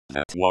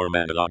that warm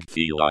analog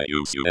feel I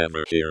use. You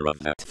ever hear of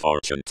that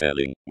fortune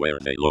telling, where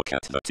they look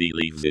at the tea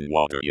leaves in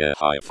water? Yeah,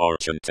 I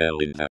fortune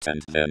telling that,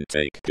 and then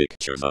take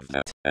pictures of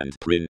that, and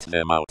print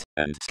them out,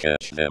 and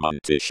sketch them on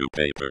tissue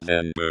paper,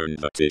 then burn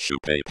the tissue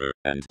paper,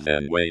 and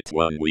then wait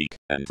 1 week,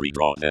 and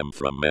redraw them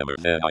from memory.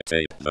 Then I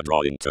tape the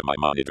drawing to my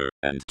monitor,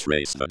 and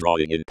trace the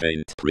drawing in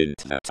paint,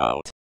 print that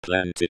out.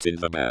 Plant it in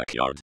the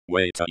backyard,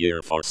 wait a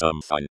year for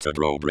something to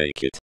grow,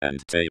 break it, and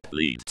tape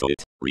lead to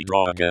it.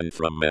 Redraw again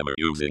from memory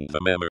using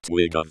the memory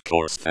twig, of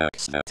course.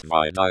 Fax that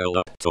via dial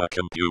up to a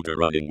computer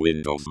running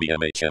Windows.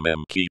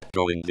 MHMM. Keep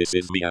going, this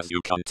is me as you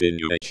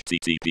continue.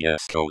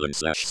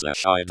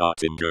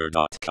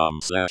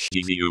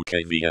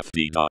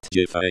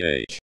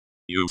 https://i.imgur.com/gzukvfd.gif.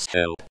 Use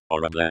help,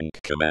 or a blank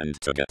command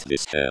to get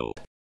this help.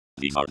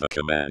 These are the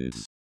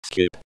commands.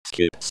 Skip,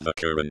 skips the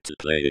current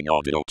playing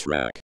audio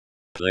track.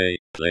 Play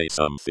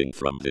something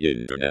from the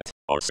internet,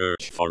 or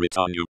search for it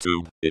on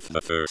YouTube. If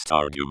the first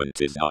argument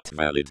is not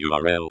valid,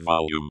 URL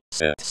volume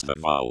sets the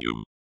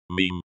volume.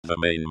 Meme, the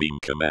main meme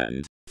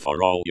command.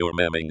 For all your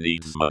memeing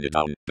needs, money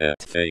down,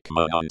 bet fake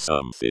money on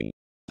something.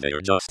 They're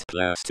just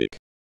plastic.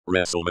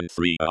 WrestleMan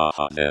 3.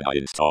 Then I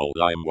install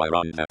LimeWire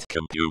on that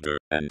computer,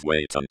 and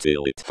wait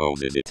until it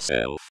poses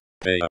itself.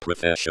 Pay a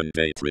profession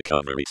data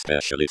recovery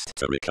specialist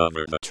to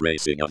recover the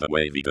tracing of a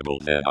Wavetable.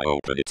 Then I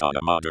open it on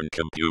a modern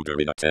computer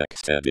in a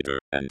text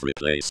editor, and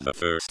replace the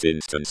first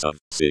instance of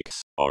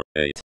 6 or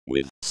 8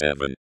 with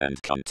 7,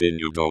 and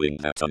continue going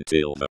that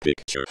until the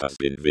picture has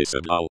been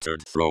visibly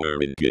altered. Throw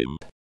her in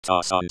GIMP.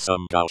 Toss on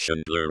some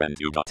Gaussian blur and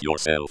you got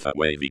yourself a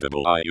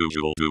Wavetable. I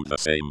usually do the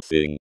same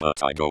thing,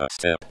 but I go a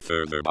step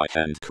further by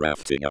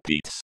handcrafting a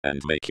pizza, and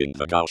making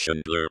the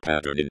Gaussian blur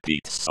pattern in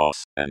pizza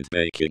sauce, and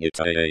baking it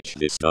AH.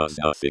 This does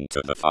nothing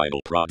to the final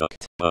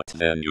product, but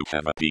then you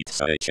have a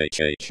pizza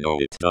HHH. No,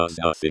 it does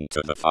nothing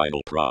to the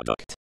final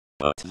product,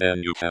 but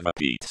then you have a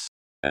pizza.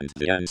 And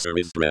the answer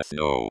is breath.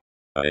 No.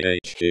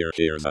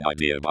 Here's an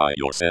idea. Buy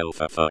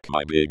yourself a fuck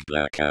my big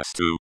black ass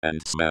too,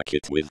 and smack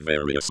it with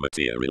various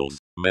materials.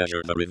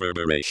 Measure the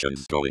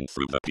reverberations going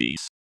through the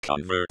piece.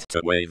 Convert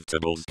to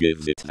wavetables,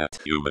 gives it that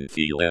human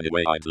feel.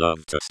 Anyway, I'd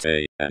love to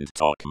stay and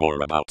talk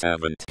more about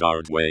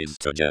avant-garde ways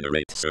to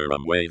generate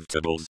serum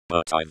wavetables,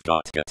 but I've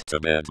got to get to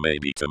bed.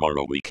 Maybe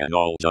tomorrow we can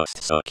all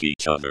just suck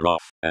each other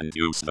off, and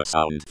use the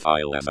sound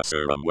file as a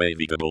serum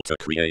wavetable to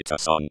create a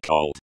song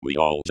called We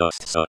All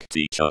Just Sucked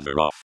Each Other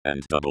Off,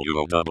 and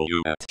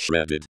WOW at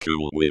Shredded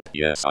Cool Whip.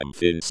 Yes, I'm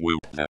Fin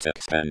Swoop, that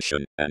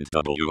expansion, and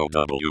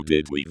WOW.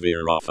 Did we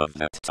veer off of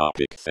that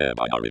topic?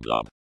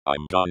 Blob.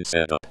 I'm gonna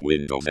set up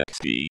Windows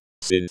XP,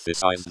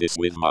 synthesize this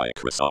with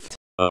Microsoft,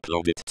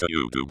 upload it to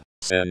YouTube,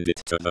 send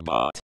it to the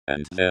bot,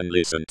 and then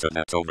listen to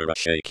that over a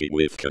shaky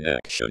WiFi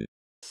connection.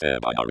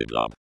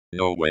 Blob.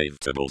 No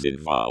wavetables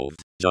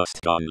involved, just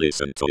gonna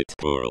listen to it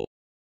purl.